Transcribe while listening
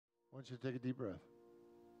want you to take a deep breath.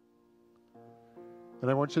 And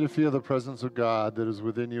I want you to feel the presence of God that is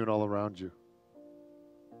within you and all around you.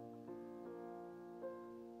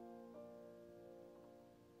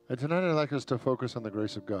 And tonight I'd like us to focus on the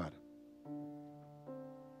grace of God.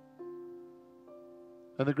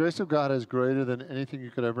 And the grace of God is greater than anything you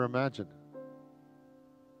could ever imagine.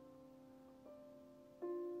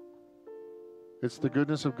 It's the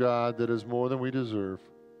goodness of God that is more than we deserve,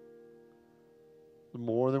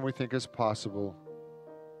 more than we think is possible.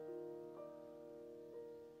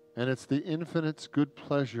 And it's the infinite's good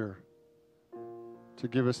pleasure to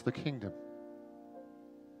give us the kingdom.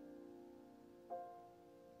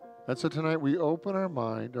 And so tonight we open our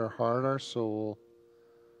mind, our heart, our soul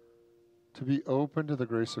to be open to the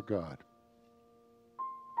grace of God,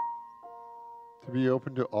 to be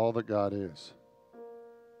open to all that God is.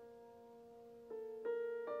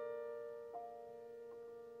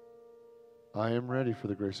 I am ready for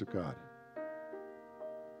the grace of God.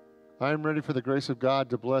 I am ready for the grace of God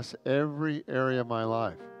to bless every area of my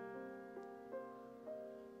life.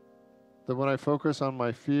 That when I focus on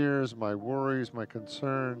my fears, my worries, my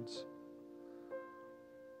concerns,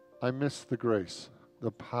 I miss the grace,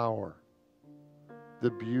 the power,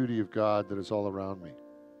 the beauty of God that is all around me.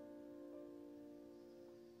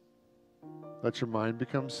 Let your mind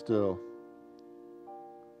become still.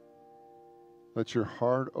 Let your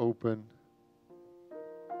heart open.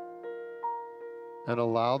 And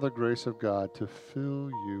allow the grace of God to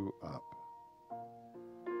fill you up.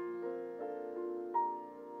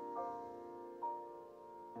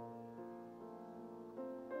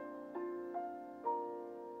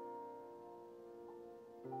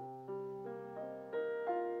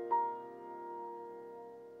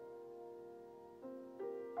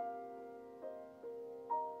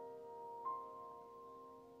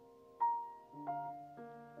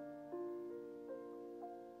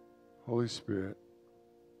 Holy Spirit,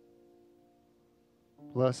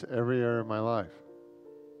 bless every area of my life.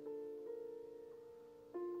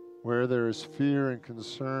 Where there is fear and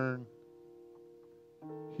concern,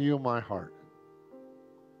 heal my heart.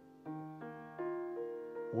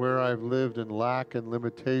 Where I've lived in lack and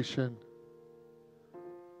limitation,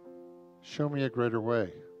 show me a greater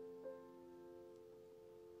way.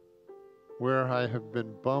 Where I have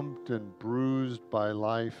been bumped and bruised by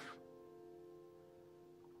life,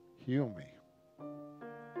 heal me.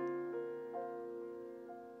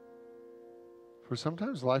 For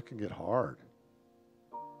sometimes life can get hard.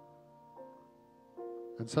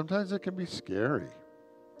 And sometimes it can be scary.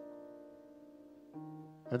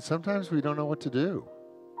 And sometimes we don't know what to do.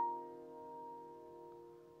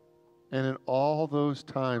 And in all those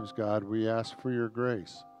times, God, we ask for your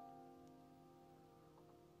grace.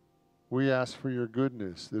 We ask for your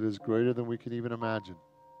goodness that is greater than we can even imagine.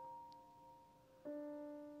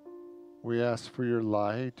 We ask for your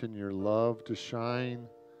light and your love to shine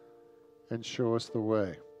and show us the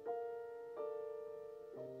way.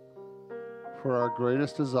 For our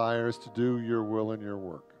greatest desire is to do your will and your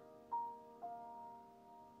work.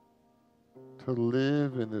 To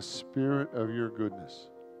live in the spirit of your goodness.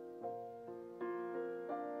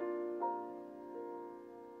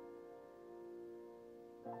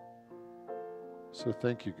 So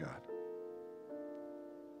thank you, God.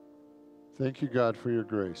 Thank you, God, for your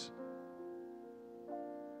grace.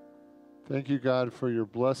 Thank you, God, for your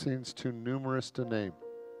blessings too numerous to name.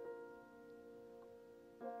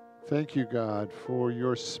 Thank you, God, for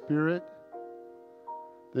your spirit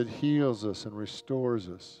that heals us and restores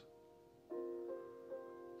us.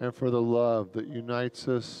 And for the love that unites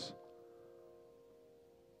us.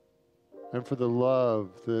 And for the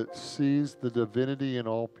love that sees the divinity in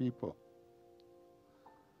all people.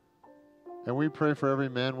 And we pray for every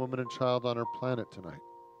man, woman, and child on our planet tonight.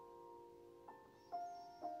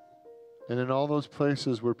 And in all those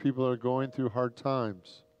places where people are going through hard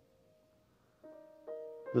times,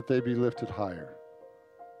 that they be lifted higher.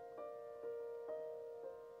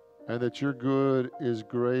 And that your good is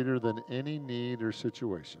greater than any need or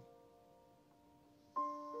situation.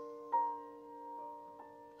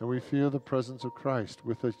 And we feel the presence of Christ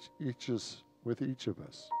with each of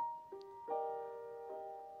us.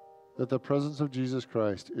 That the presence of Jesus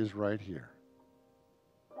Christ is right here.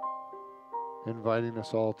 Inviting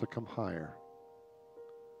us all to come higher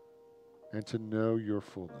and to know your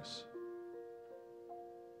fullness.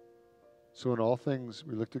 So in all things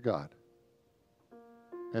we look to God,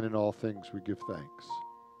 and in all things we give thanks.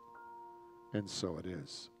 And so it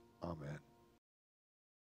is. Amen.